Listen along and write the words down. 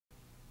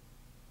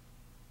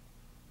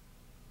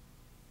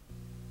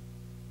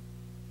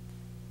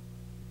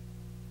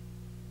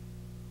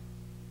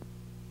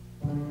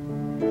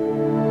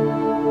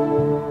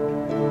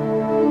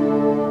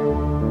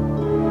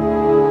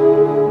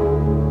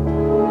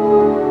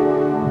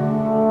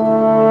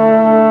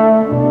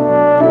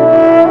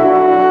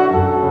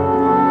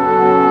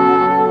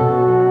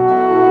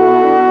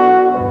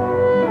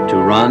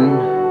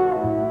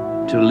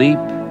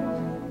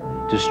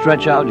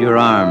stretch out your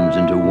arms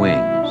into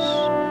wings,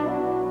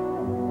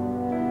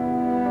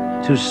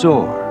 to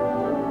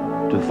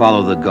soar, to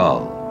follow the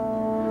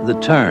gull, the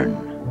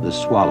tern, the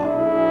swallow,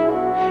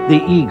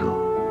 the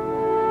eagle,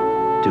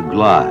 to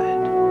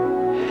glide,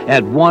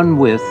 at one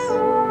with,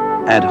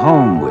 at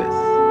home with,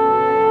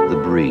 the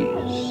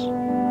breeze,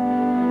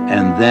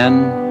 and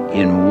then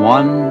in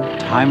one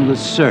timeless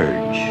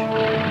surge,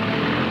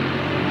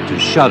 to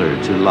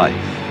shudder to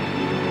life,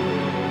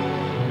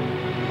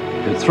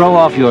 to throw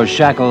off your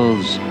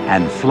shackles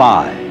and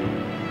fly.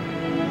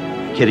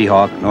 Kitty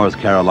Hawk, North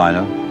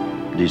Carolina,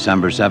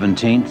 December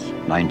 17th,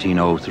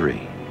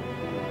 1903.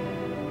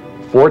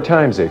 4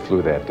 times they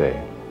flew that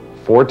day.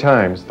 4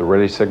 times the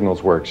ready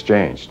signals were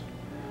exchanged.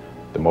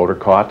 The motor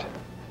caught,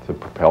 the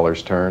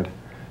propellers turned,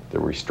 the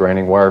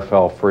restraining wire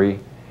fell free,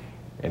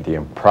 and the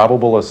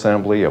improbable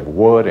assembly of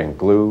wood and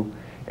glue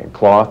and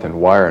cloth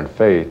and wire and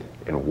faith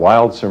in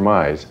wild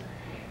surmise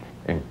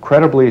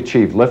incredibly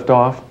achieved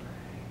liftoff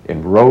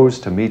and rose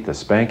to meet the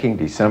spanking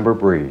December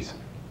breeze.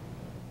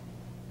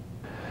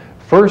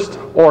 First,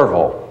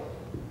 Orville.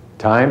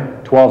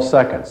 Time, 12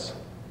 seconds.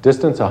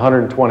 Distance,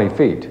 120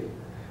 feet.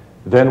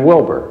 Then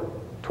Wilbur.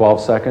 12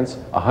 seconds,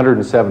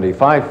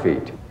 175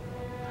 feet.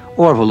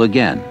 Orville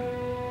again.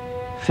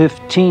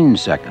 15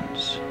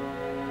 seconds.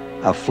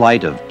 A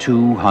flight of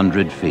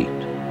 200 feet.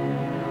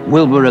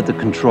 Wilbur at the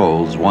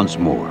controls once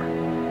more.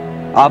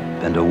 Up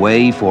and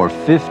away for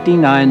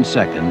 59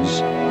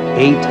 seconds,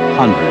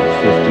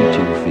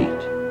 852 feet.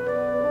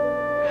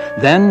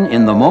 Then,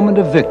 in the moment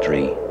of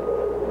victory,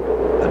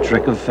 a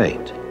trick of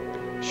fate.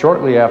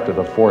 Shortly after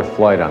the 4th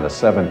flight on the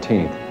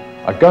 17th,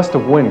 a gust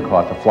of wind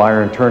caught the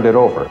flyer and turned it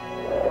over,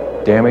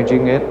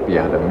 damaging it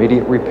beyond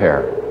immediate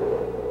repair.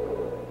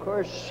 Of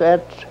course,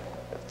 that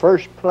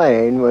first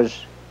plane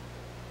was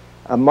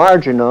a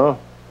marginal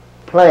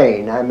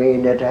plane. I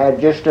mean, it had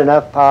just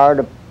enough power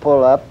to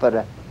pull up,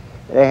 but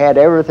they had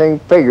everything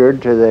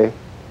figured to the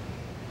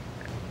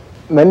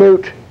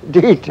minute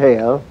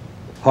detail.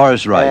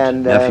 Horace Wright,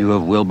 nephew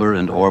of Wilbur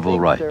and Orville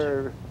Wright.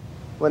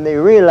 When they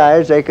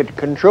realized they could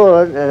control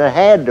it and it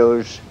had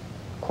those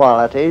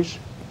qualities,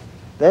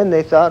 then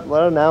they thought,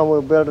 well, now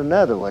we'll build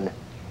another one.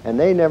 And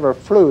they never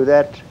flew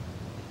that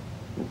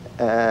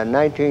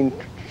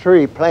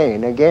 1903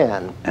 plane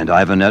again. And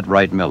Ivanette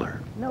Wright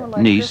Miller,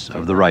 niece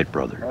of the Wright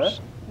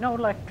brothers. No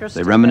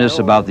electricity. They reminisce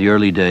about the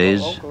early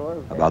days,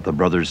 about the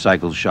brothers'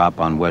 cycle shop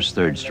on West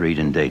 3rd Street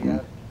in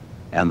Dayton,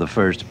 and the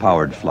first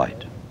powered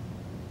flight.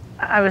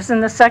 I was in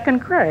the 2nd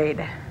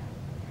grade,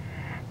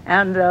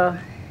 and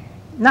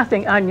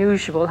nothing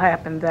unusual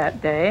happened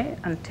that day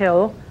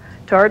until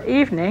toward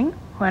evening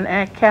when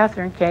Aunt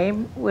Catherine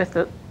came with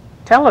a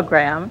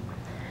telegram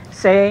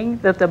saying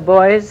that the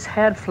boys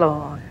had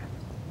flown.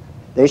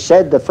 They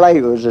said the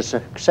flight was a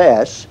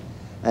success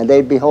and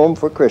they'd be home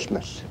for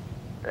Christmas.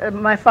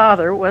 My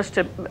father was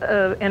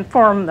to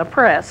inform the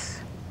press.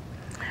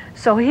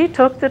 So he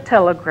took the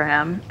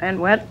telegram and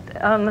went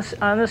on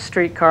the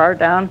streetcar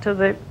down to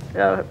the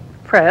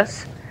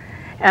press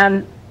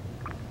and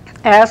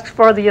asked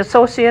for the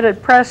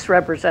Associated Press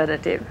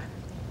representative.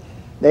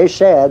 They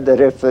said that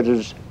if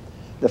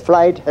the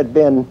flight had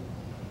been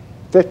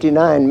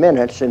 59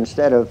 minutes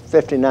instead of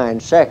 59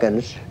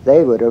 seconds,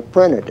 they would have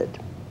printed it.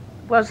 It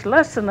was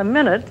less than a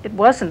minute. It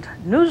wasn't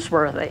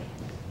newsworthy.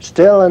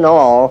 Still in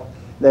all,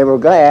 they were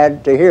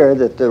glad to hear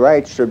that the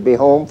Wrights would be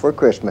home for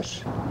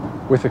Christmas.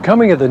 With the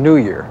coming of the new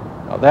year,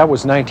 now that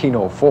was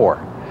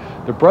 1904,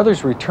 the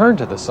brothers returned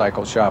to the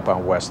cycle shop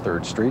on West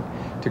 3rd Street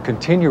to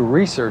continue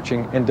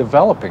researching and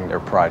developing their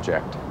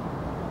project.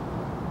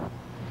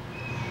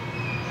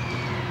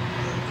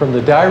 From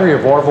the Diary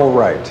of Orville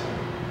Wright.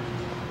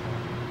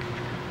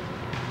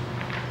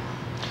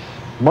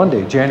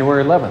 Monday,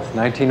 January 11th,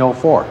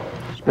 1904.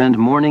 Spent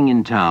morning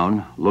in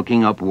town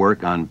looking up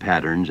work on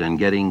patterns and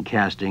getting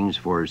castings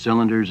for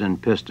cylinders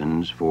and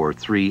pistons for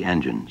 3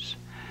 engines.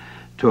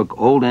 Took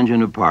old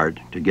engine apart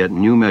to get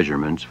new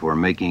measurements for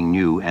making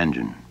new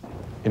engine.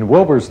 In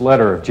Wilbur's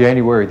letter of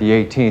January the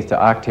 18th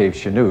to Octave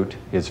Chanute,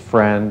 his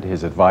friend,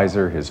 his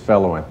advisor, his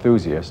fellow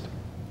enthusiast,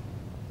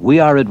 we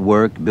are at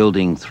work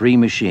building 3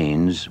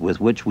 machines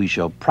with which we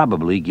shall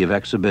probably give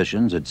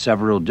exhibitions at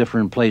several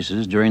different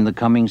places during the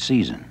coming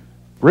season.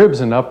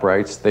 Ribs and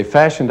uprights they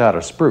fashioned out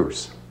of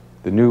spruce.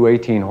 The new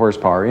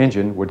 18-horsepower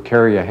engine would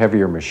carry a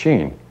heavier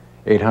machine,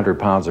 800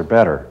 pounds or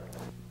better.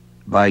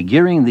 By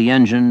gearing the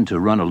engine to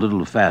run a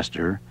little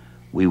faster,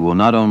 we will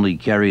not only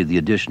carry the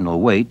additional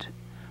weight,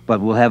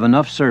 but will have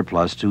enough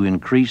surplus to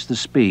increase the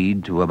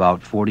speed to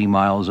about 40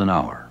 miles an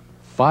hour.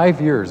 5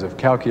 years of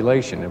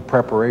calculation and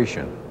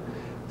preparation.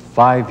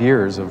 5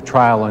 years of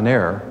trial and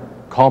error,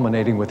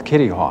 culminating with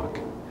Kitty Hawk.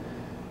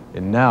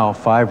 And now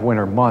 5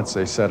 winter months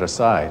they set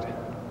aside.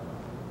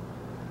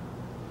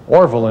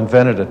 Orville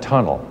invented a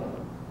tunnel.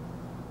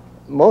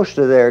 Most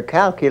of their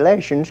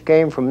calculations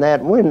came from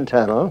that wind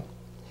tunnel.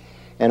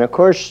 And of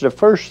course, the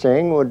first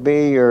thing would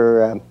be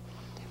your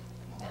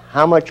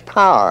how much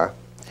power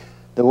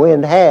the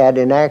wind had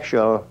in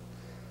actual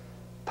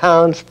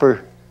pounds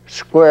per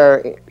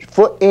square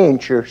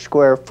inch or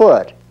square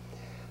foot.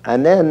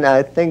 And then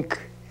I think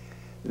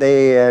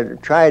they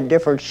tried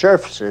different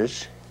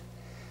surfaces,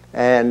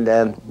 and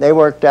they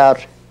worked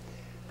out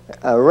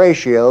a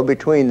ratio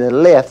between the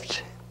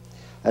lift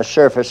a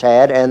surface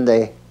had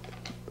and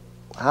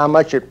how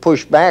much it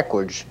pushed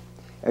backwards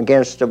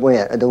against the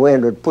wind. The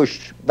wind would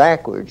push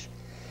backwards.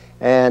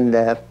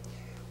 And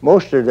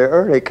most of the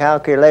early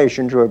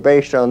calculations were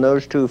based on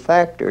those two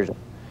factors.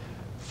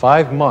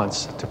 5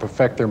 months to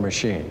perfect their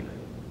machine,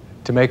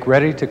 to make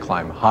ready to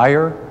climb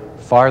higher,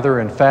 farther,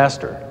 and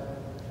faster,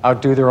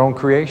 outdo their own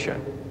creation.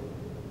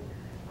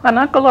 When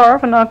Uncle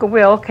Orv and Uncle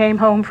Will came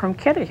home from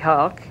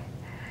Kittyhawk,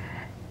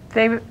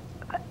 they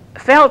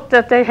felt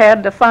that they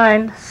had to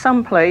find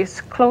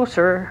someplace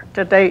closer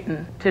to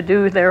Dayton to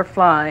do their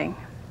flying.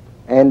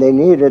 And they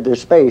needed the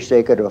space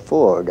they could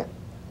afford.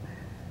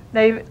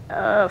 They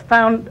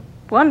found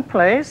one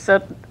place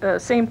that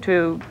seemed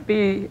to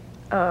be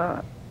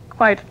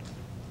quite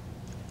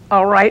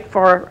all right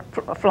for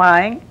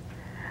flying,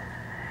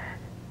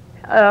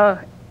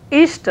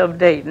 east of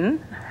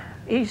Dayton,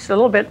 a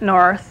little bit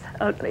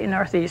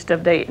northeast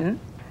of Dayton.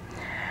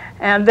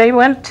 And they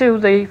went to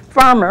the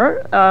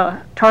farmer,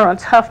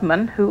 Torrance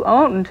Huffman, who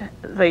owned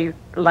the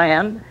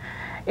land.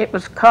 It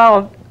was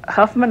called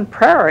Huffman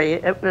Prairie.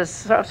 It was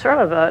sort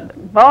of a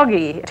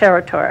boggy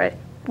territory.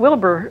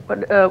 Wilbur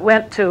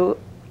went to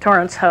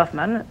Torrance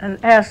Huffman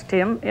and asked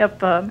him if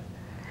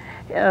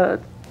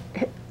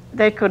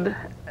they could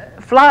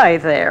fly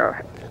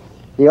there.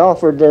 He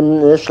offered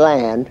them this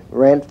land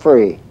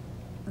rent-free.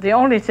 The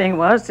only thing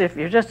was if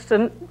you just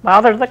didn't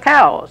bother the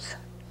cows.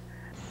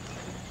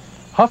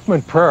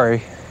 Huffman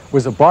Prairie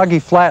was a boggy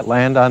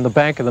flatland on the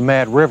bank of the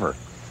Mad River,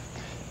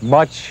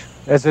 much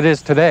as it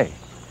is today.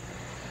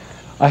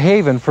 A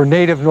haven for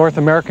native North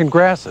American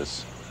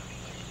grasses,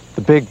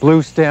 the big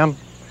blue stem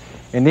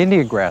and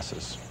Indian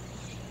grasses,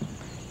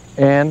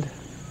 and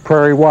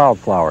prairie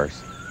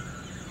wildflowers,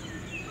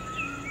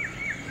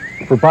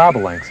 for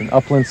bobolinks and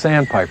upland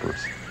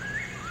sandpipers,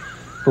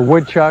 for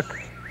woodchuck,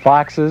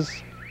 foxes,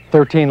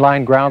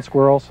 13-line ground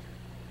squirrels.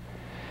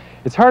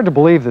 It's hard to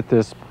believe that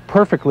this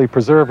perfectly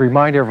preserved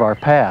reminder of our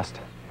past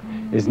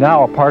is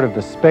now a part of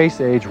the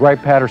space-age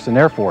Wright-Patterson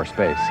Air Force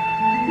Base.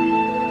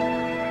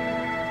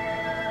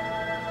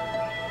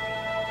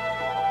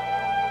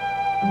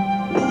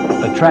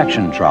 A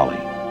traction trolley,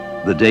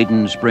 the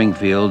Dayton,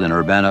 Springfield, and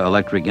Urbana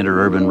Electric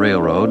Interurban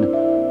Railroad,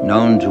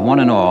 known to one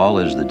and all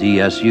as the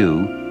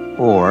DSU,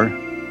 or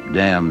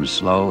Damn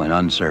Slow and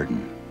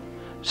Uncertain,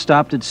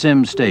 stopped at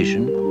Sims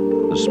Station,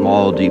 a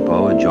small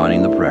depot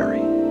adjoining the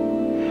prairie.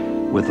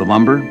 With the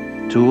lumber,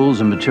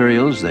 tools, and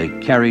materials they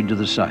carried to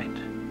the site,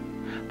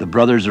 the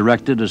brothers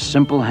erected a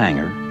simple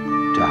hangar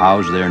to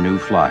house their new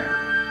flyer,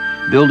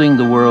 building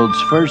the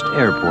world's first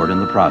airport in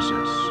the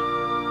process.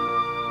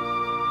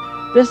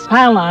 This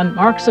pylon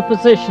marks the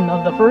position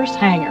of the first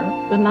hangar.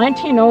 The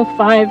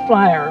 1905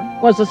 flyer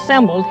was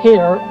assembled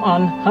here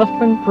on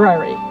Huffman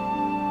Prairie.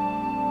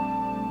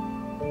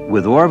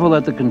 With Orville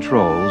at the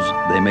controls,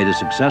 they made a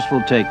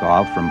successful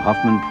takeoff from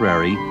Huffman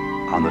Prairie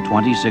on the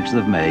 26th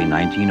of May,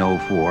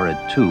 1904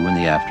 at 2 in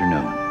the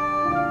afternoon.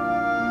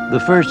 The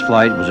first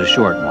flight was a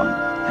short one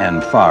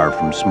and far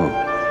from smooth.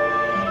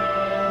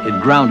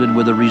 It grounded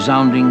with a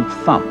resounding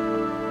thump,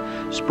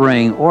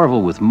 spraying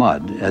Orville with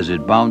mud as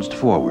it bounced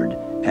forward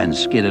and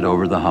skidded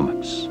over the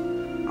hummocks,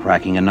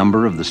 cracking a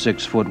number of the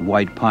 6-foot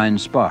white pine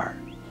spar.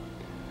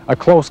 A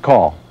close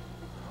call.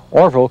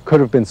 Orville could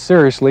have been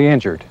seriously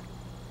injured,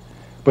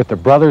 but the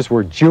brothers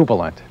were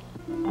jubilant.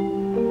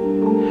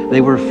 They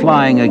were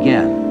flying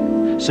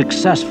again,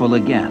 successful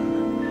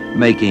again,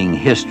 making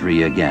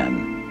history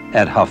again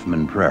at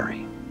Huffman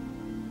Prairie.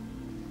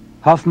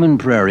 Huffman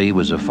Prairie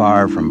was a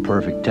far from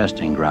perfect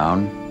testing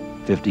ground,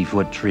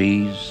 50-foot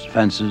trees,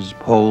 fences,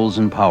 poles,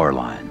 and power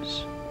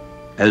lines.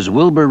 As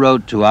Wilbur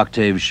wrote to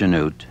Octave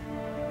Chanute,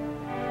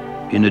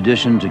 in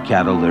addition to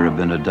cattle, there have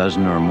been a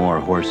dozen or more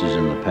horses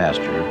in the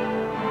pasture,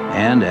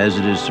 and as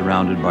it is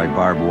surrounded by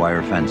barbed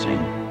wire fencing,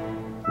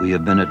 we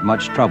have been at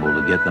much trouble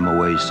to get them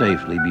away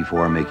safely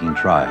before making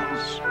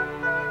trials.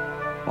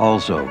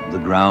 Also, the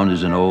ground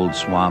is an old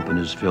swamp and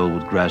is filled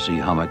with grassy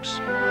hummocks,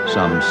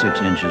 some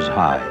 6 inches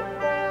high,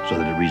 so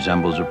that it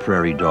resembles a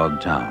prairie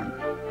dog town.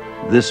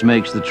 This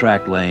makes the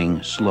track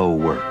laying slow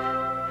work.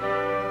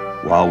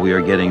 While we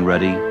are getting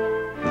ready,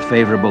 the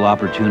favorable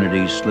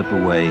opportunities slip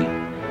away,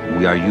 and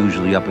we are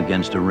usually up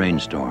against a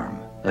rainstorm,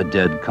 a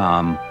dead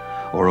calm,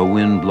 or a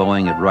wind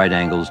blowing at right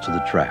angles to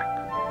the track.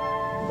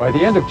 By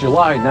the end of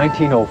July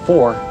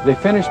 1904, they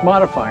finished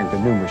modifying the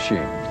new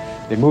machine.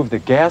 They moved the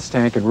gas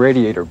tank and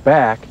radiator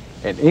back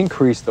and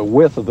increased the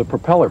width of the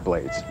propeller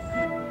blades.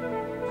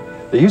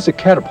 They used a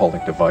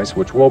catapulting device,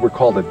 which Wilbur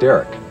called a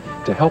derrick,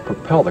 to help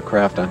propel the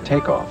craft on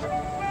takeoff.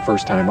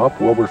 First time up,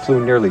 Wilbur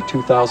flew nearly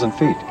 2,000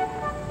 feet.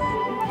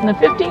 On the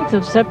 15th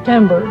of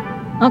September,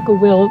 Uncle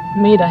Will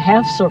made a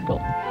half circle.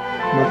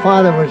 My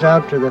father was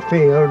out to the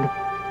field,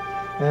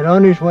 and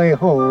on his way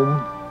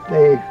home,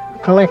 they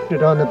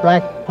collected on the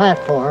black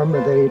platform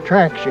of the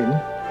traction,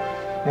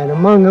 and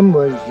among them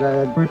was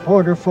a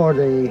reporter for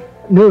the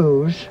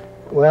news,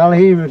 Well,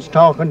 he was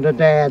talking to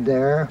Dad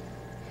there,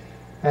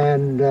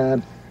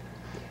 and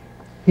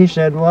he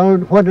said, well,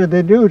 what did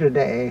they do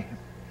today?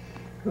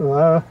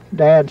 Well,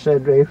 Dad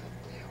said they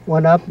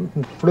went up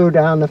and flew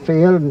down the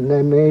field, and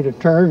they made a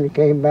turn and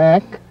came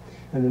back.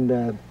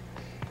 And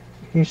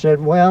he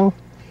said, well,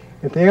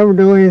 if they ever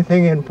do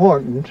anything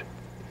important,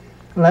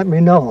 let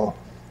me know.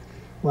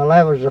 Well,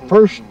 that was the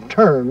first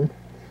turn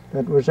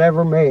that was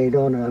ever made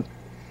on an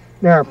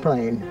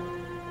airplane.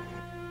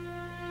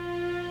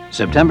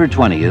 September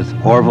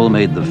 20th, Orville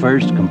made the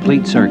first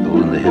complete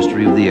circle in the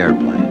history of the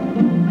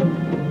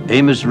airplane.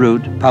 Amos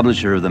Root,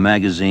 publisher of the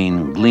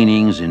magazine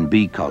Gleanings in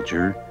Bee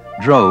Culture,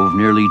 drove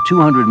nearly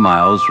 200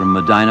 miles from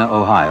Medina,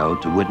 Ohio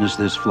to witness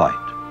this flight.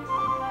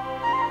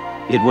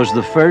 It was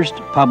the first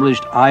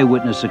published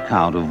eyewitness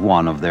account of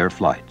one of their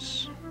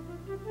flights.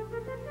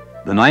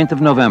 The 9th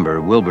of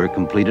November, Wilbur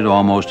completed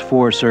almost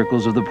 4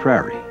 circles of the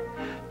prairie,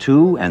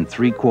 2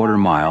 3/4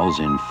 miles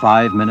in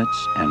 5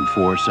 minutes and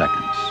 4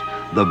 seconds,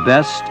 the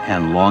best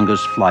and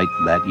longest flight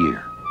that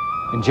year.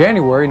 In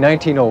January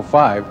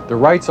 1905, the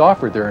Wrights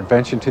offered their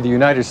invention to the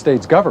United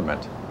States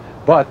government,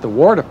 but the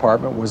War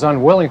Department was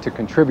unwilling to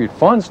contribute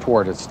funds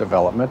toward its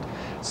development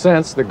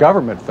since the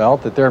government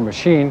felt that their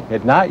machine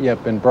had not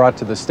yet been brought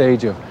to the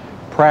stage of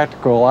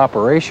practical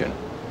operation.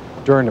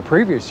 During the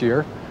previous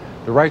year,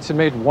 the Wrights had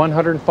made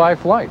 105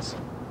 flights.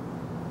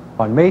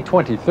 On May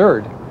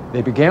 23rd,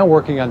 they began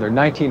working on their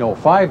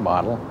 1905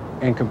 model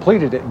and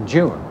completed it in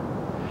June.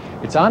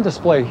 It's on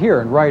display here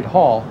in Wright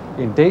Hall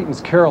in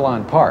Dayton's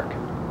Carillon Park.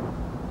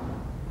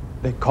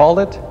 They called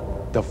it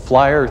the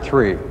Flyer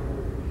 3.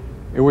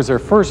 It was their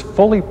first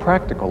fully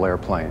practical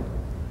airplane.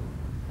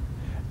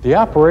 The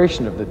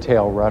operation of the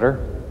tail rudder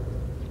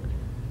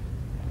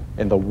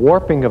and the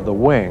warping of the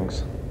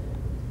wings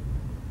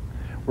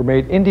were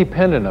made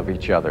independent of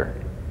each other.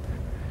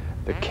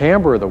 The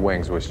camber of the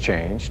wings was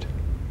changed,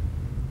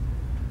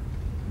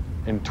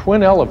 and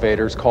twin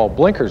elevators called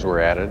blinkers were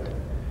added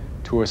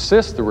to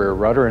assist the rear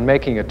rudder in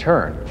making a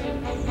turn.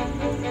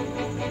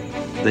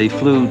 They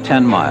flew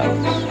 10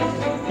 miles,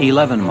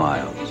 11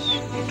 miles,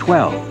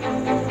 12,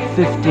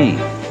 15.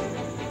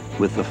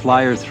 With the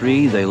Flyer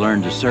 3, they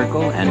learned to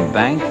circle and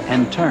bank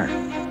and turn.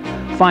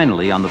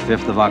 Finally, on the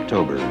 5th of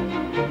October,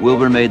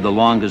 Wilbur made the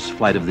longest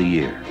flight of the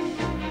year,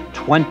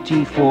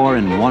 24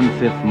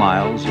 1/5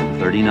 miles in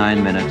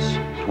 39 minutes,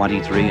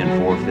 23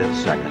 4/5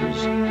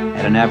 seconds,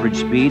 at an average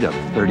speed of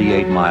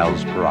 38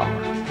 miles per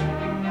hour.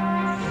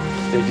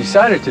 They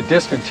decided to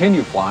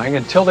discontinue flying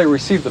until they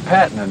received the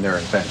patent on their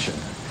invention.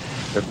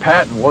 The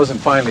patent wasn't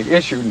finally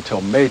issued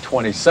until May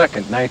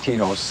 22nd,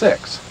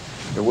 1906.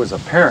 It was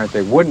apparent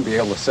they wouldn't be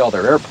able to sell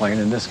their airplane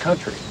in this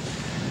country.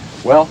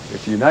 Well,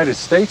 if the United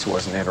States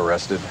wasn't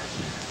interested,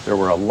 there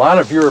were a lot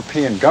of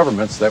European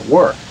governments that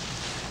were.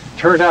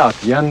 Turned out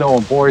the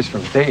unknown boys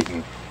from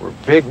Dayton were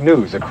big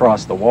news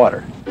across the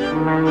water.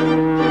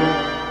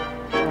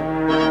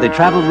 They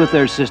traveled with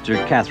their sister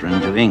Catherine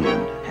to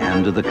England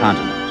and to the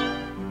continent.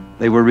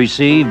 They were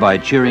received by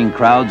cheering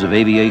crowds of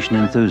aviation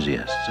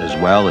enthusiasts as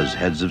well as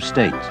heads of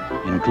state,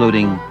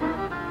 including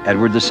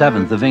Edward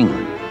VII of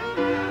England,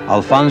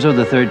 Alfonso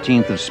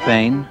XIII of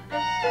Spain,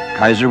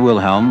 Kaiser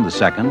Wilhelm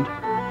II,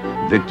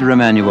 Victor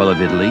Emmanuel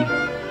of Italy,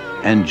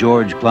 and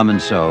George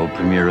Clemenceau,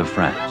 Premier of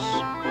France.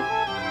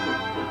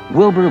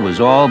 Wilbur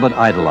was all but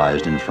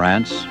idolized in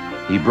France.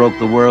 He broke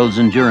the world's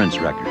endurance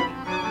record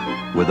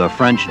with a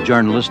French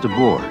journalist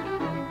aboard.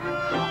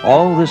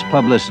 All this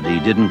publicity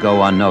didn't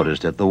go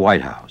unnoticed at the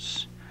White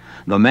House.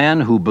 The man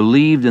who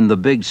believed in the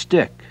big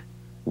stick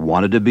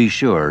wanted to be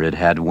sure it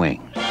had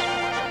wings.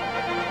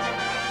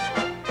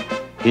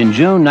 In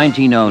June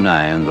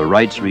 1909, the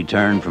Wrights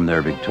returned from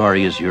their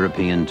victorious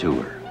European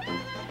tour.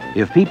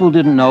 If people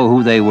didn't know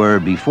who they were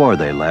before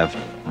they left,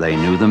 they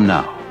knew them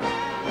now.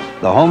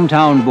 The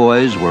hometown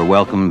boys were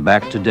welcomed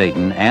back to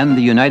Dayton and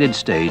the United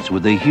States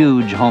with a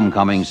huge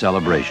homecoming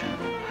celebration,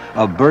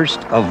 a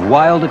burst of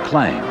wild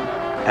acclaim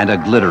and a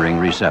glittering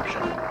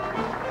reception.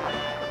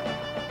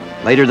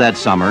 Later that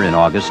summer, in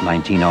August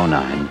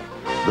 1909,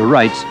 the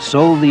Wrights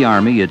sold the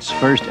Army its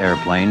first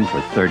airplane for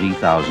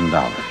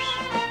 $30,000.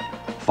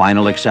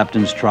 Final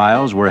acceptance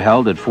trials were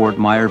held at Fort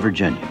Myer,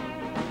 Virginia.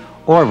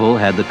 Orville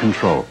had the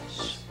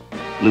controls.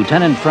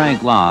 Lieutenant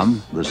Frank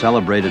Lahm, the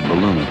celebrated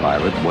balloon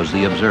pilot, was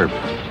the observer.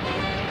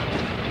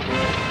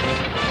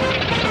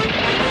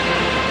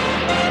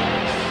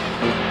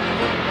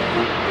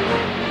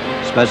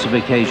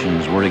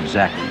 Specifications were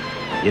exacting.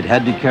 It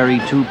had to carry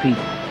 2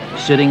 people,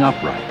 sitting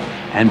upright,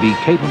 and be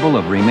capable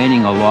of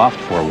remaining aloft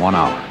for 1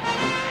 hour.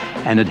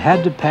 And it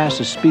had to pass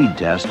a speed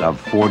test of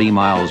 40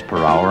 miles per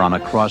hour on a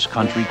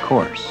cross-country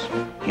course.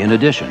 In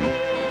addition,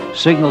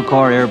 Signal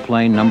Corps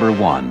Airplane Number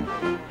 1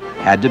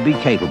 had to be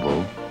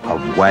capable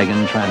of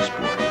wagon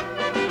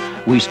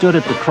transport. We stood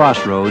at the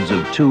crossroads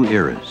of 2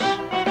 eras,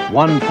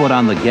 1 foot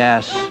on the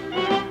gas,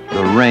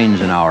 the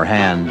reins in our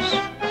hands,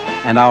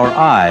 and our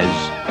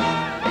eyes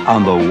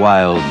on the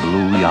wild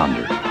blue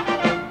yonder.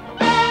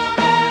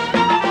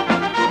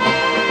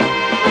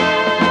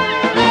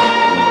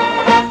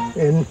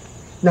 In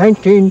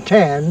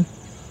 1910,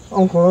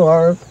 Uncle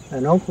Orv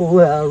and Uncle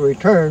Will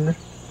returned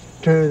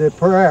to the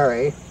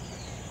Prairie,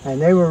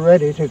 and they were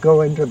ready to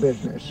go into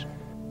business.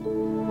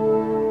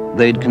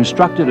 They'd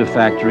constructed a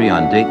factory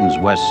on Dayton's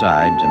west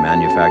side to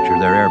manufacture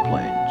their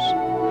airplanes.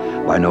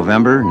 By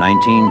November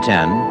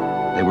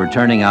 1910, they were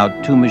turning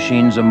out 2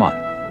 machines a month.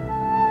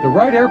 The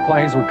Wright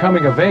airplanes were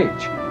coming of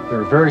age. They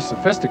were very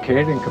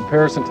sophisticated in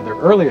comparison to their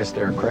earliest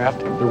aircraft,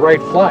 the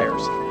Wright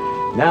Flyers.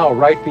 Now,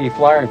 Wright B.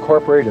 Flyer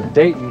Incorporated of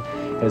Dayton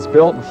has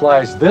built and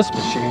flies this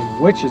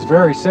machine, which is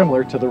very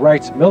similar to the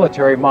Wright's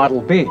military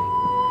Model B.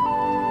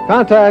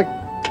 Contact!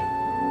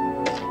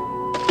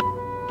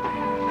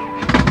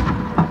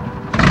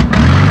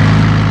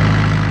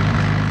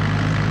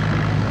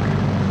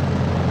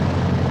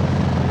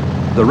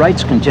 The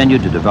Wrights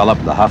continued to develop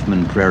the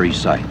Huffman Prairie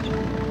site.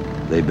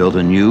 They built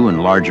a new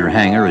and larger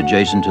hangar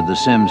adjacent to the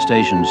Sim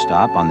station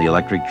stop on the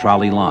electric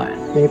trolley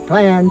line. They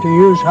planned to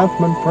use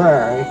Huffman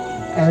Prairie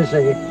as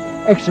an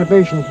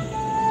exhibition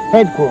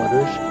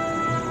headquarters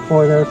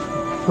for their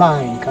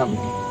flying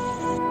company.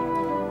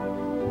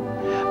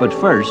 But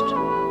first,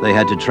 they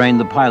had to train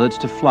the pilots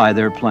to fly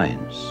their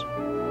planes.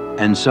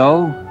 And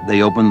so,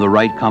 they opened the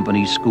Wright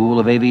Company School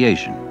of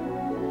Aviation.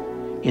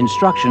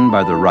 Instruction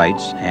by the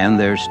Wrights and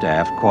their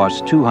staff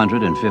cost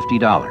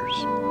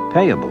 $250,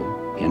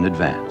 payable in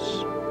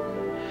advance.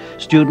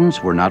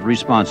 Students were not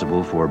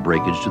responsible for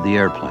breakage to the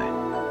airplane.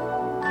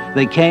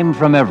 They came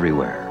from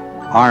everywhere,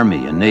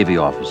 Army and Navy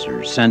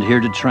officers sent here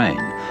to train,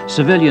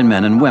 civilian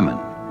men and women,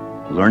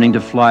 learning to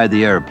fly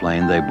the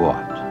airplane they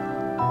bought.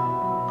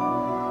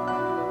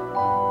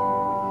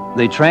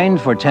 They trained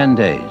for 10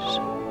 days,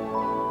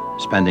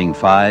 spending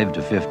 5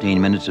 to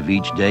 15 minutes of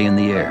each day in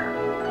the air.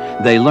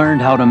 They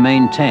learned how to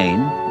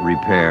maintain,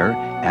 repair,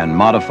 and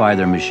modify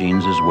their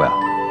machines as well.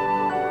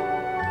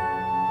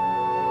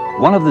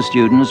 One of the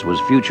students was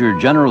future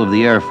General of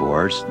the Air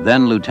Force,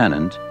 then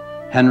Lieutenant,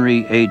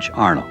 Henry H.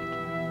 Arnold.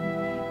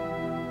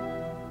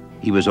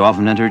 He was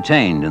often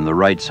entertained in the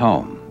Wrights'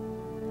 home.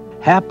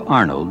 Hap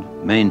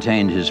Arnold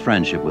maintained his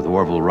friendship with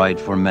Orville Wright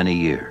for many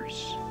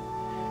years.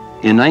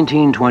 In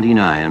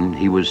 1929,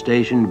 he was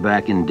stationed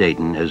back in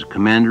Dayton as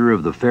commander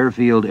of the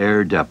Fairfield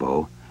Air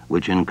Depot,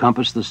 which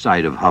encompassed the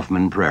site of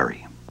Huffman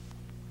Prairie.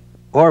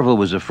 Orville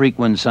was a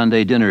frequent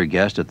Sunday dinner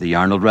guest at the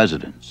Arnold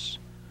residence,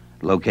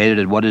 located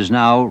at what is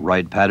now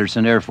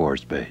Wright-Patterson Air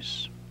Force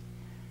Base.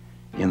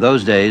 In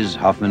those days,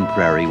 Huffman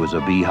Prairie was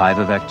a beehive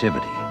of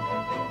activity.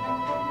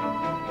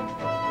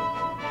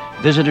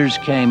 Visitors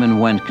came and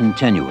went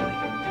continually.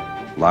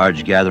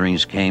 Large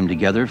gatherings came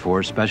together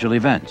for special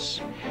events.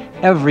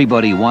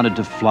 Everybody wanted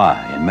to fly,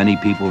 and many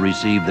people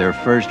received their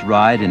first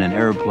ride in an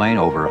airplane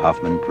over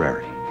Huffman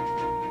Prairie.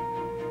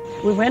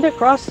 We went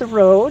across the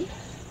road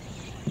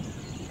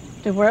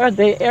to where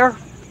the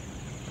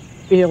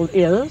airfield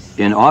is.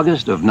 In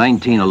August of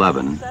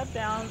 1911,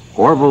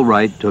 Orville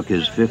Wright took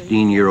his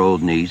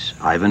 15-year-old niece,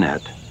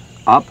 Ivanette,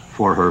 up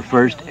for her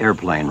first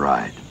airplane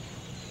ride.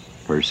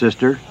 Her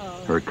sister,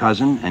 her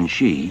cousin, and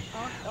she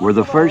were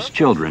the first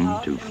children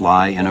to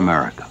fly in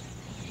America.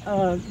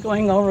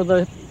 Going over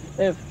the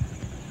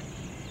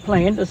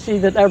plane to see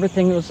that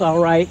everything was all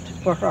right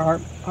for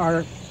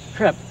our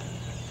trip.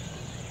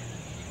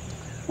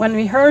 When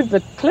we heard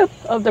the clip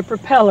of the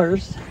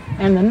propellers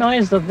and the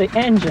noise of the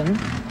engine,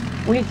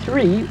 we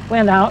 3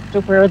 went out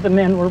to where the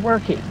men were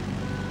working.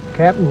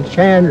 Captain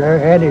Chandler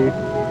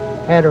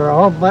had her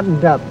all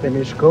buttoned up in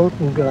his coat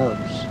and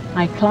gloves.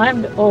 I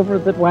climbed over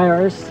the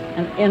wires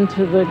and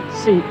into the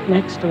seat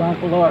next to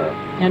Uncle Orv,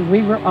 and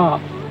we were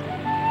off.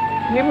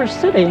 We were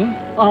sitting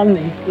on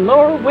the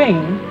lower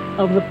wing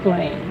of the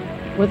plane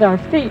with our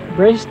feet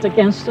braced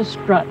against a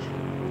strut.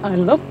 I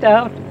looked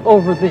out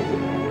over the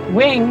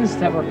wings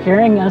that were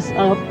carrying us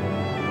up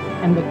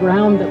and the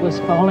ground that was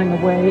falling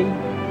away.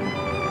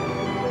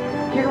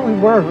 Here we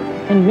were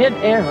in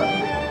mid-air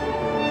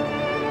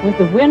with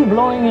the wind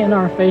blowing in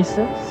our faces.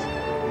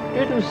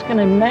 You just can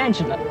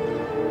imagine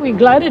it. We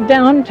glided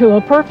down to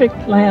a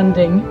perfect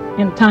landing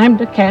in time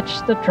to catch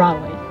the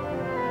trolley.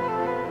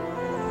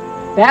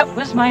 That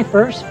was my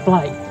first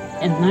flight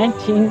in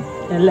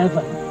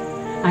 1911.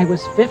 I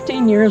was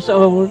 15 years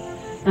old,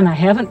 and I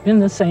haven't been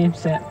the same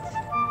since.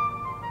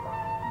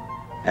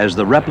 As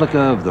the replica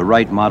of the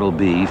Wright Model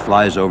B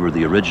flies over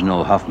the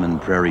original Huffman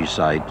Prairie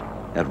site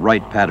at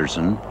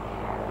Wright-Patterson,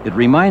 it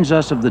reminds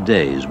us of the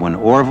days when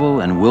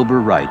Orville and Wilbur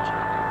Wright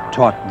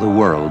taught the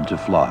world to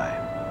fly.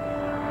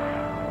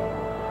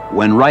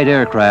 When Wright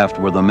aircraft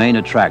were the main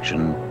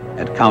attraction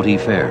at county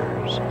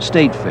fairs,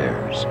 state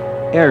fairs,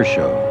 air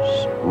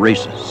shows,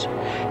 races,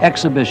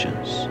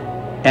 exhibitions,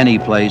 any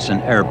place an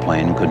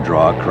airplane could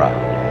draw a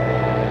crowd.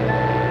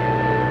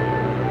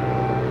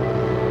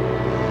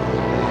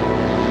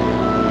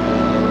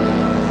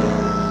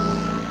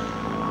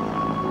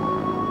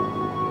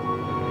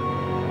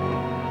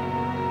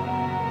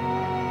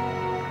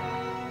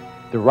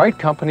 The Wright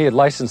Company had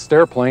licensed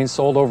airplanes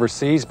sold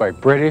overseas by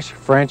British,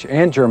 French,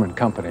 and German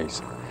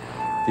companies.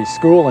 The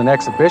school and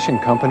exhibition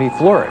company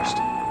flourished.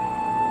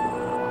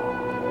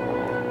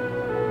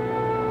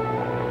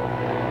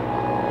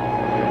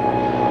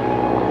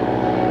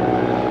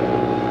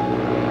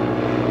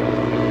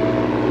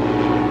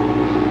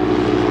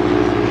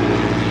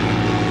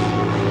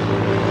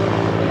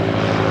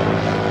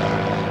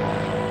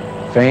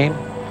 Fame,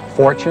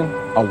 fortune,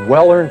 a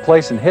well-earned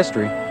place in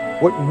history,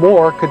 what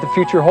more could the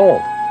future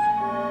hold?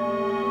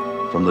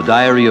 From the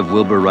diary of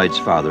Wilbur Wright's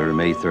father,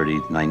 May 30,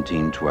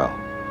 1912.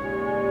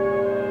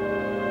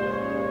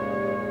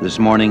 This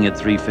morning at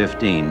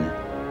 3:15,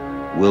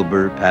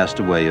 Wilbur passed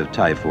away of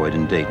typhoid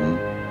in Dayton,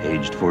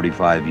 aged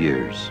 45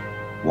 years,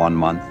 1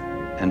 month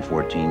and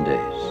 14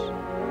 days.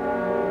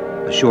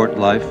 A short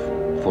life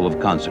full of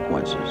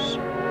consequences.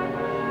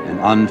 An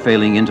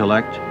unfailing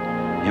intellect,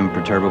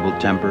 imperturbable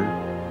temper,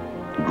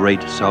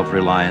 great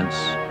self-reliance,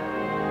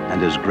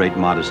 and his great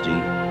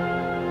modesty,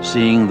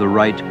 seeing the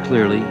right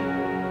clearly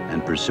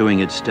and pursuing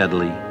it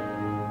steadily,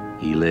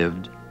 he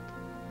lived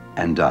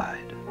and died.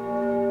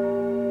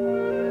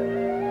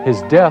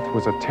 His death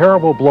was a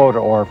terrible blow to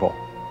Orville,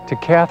 to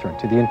Catherine,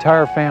 to the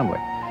entire family,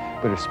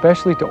 but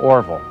especially to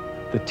Orville.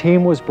 The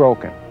team was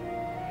broken.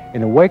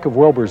 In the wake of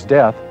Wilbur's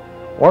death,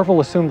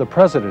 Orville assumed the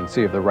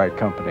presidency of the Wright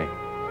Company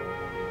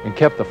and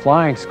kept the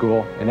flying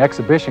school and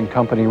exhibition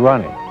company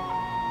running.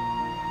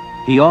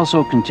 He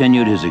also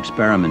continued his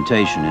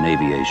experimentation in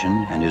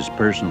aviation and his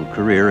personal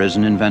career as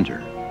an inventor.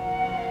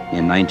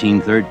 In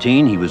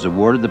 1913, he was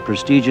awarded the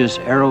prestigious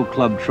Aero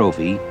Club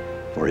Trophy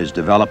for his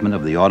development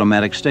of the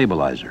automatic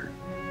stabilizer,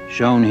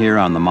 shown here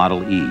on the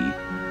Model E,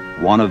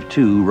 one of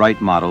 2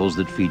 Wright models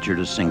that featured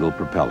a single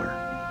propeller.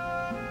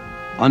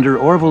 Under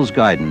Orville's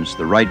guidance,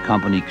 the Wright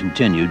Company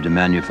continued to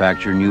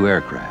manufacture new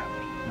aircraft,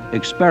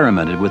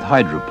 experimented with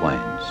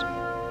hydroplanes,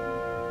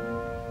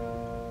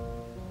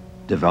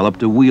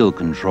 developed a wheel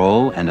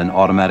control and an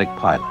automatic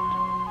pilot.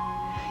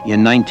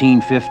 In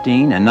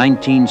 1915 and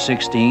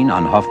 1916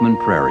 on Huffman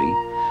Prairie,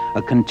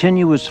 a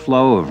continuous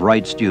flow of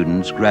Wright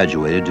students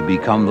graduated to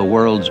become the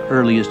world's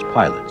earliest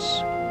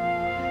pilots.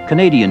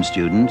 Canadian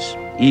students,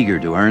 eager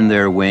to earn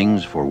their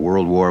wings for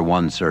World War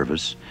I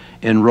service,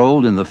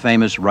 enrolled in the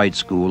famous Wright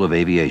School of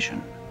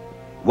Aviation.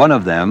 One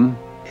of them,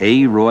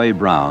 A. Roy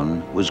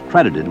Brown, was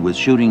credited with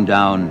shooting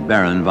down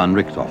Baron von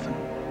Richthofen.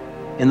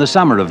 In the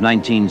summer of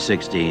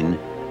 1916,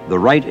 the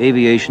Wright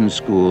Aviation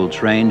School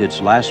trained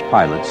its last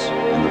pilots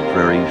and the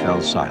prairie fell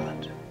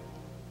silent.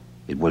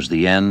 It was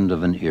the end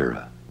of an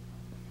era.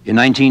 In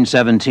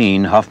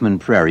 1917, Huffman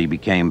Prairie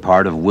became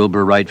part of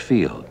Wilbur Wright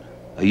Field,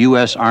 a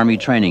U.S. Army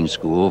training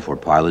school for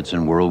pilots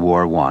in World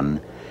War I,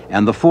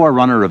 and the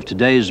forerunner of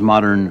today's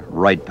modern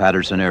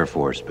Wright-Patterson Air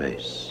Force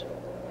Base.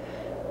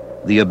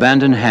 The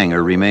abandoned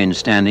hangar remained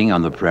standing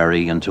on the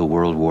prairie until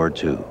World War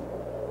II.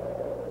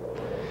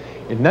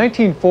 In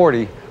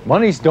 1940,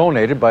 monies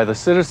donated by the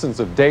citizens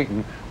of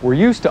Dayton were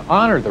used to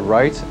honor the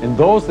Wrights and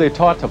those they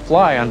taught to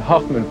fly on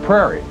Huffman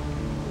Prairie.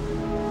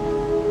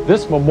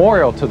 This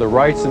memorial to the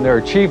Wrights and their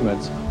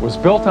achievements was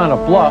built on a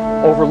bluff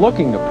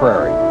overlooking the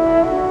prairie.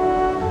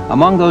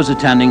 Among those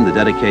attending the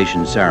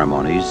dedication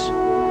ceremonies,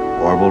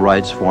 Orville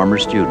Wright's former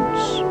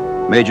students,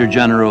 Major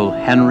General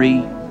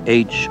Henry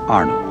H.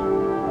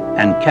 Arnold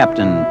and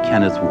Captain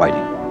Kenneth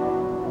Whiting.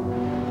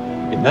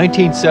 In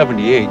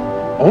 1978,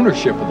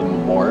 ownership of the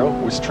memorial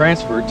was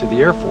transferred to the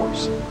Air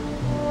Force.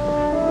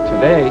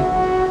 Today,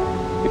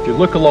 if you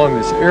look along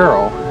this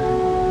arrow,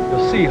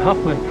 you'll see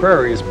Huffman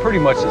Prairie is pretty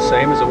much the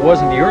same as it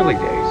was in the early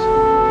days.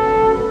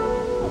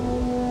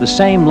 The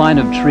same line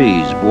of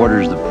trees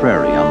borders the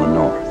prairie on the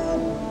north.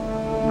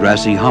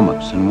 Grassy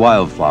hummocks and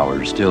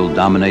wildflowers still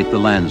dominate the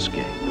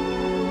landscape.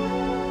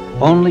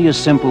 Only a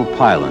simple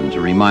pylon to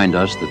remind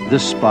us that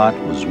this spot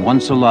was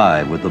once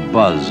alive with the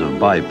buzz of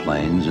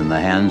biplanes in the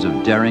hands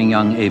of daring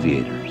young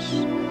aviators.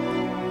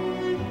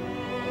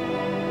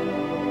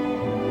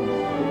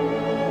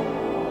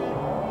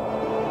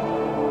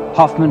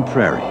 Huffman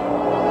Prairie,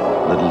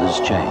 little has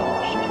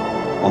changed,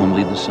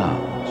 only the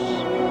sounds,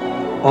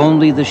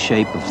 only the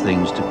shape of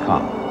things to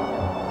come.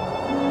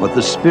 But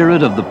the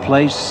spirit of the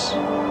place,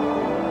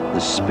 the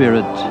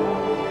spirit,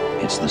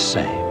 it's the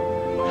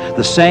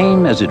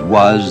same as it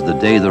was the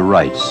day the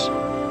Wrights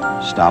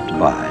stopped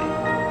by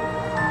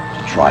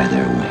to try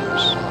their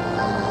wings.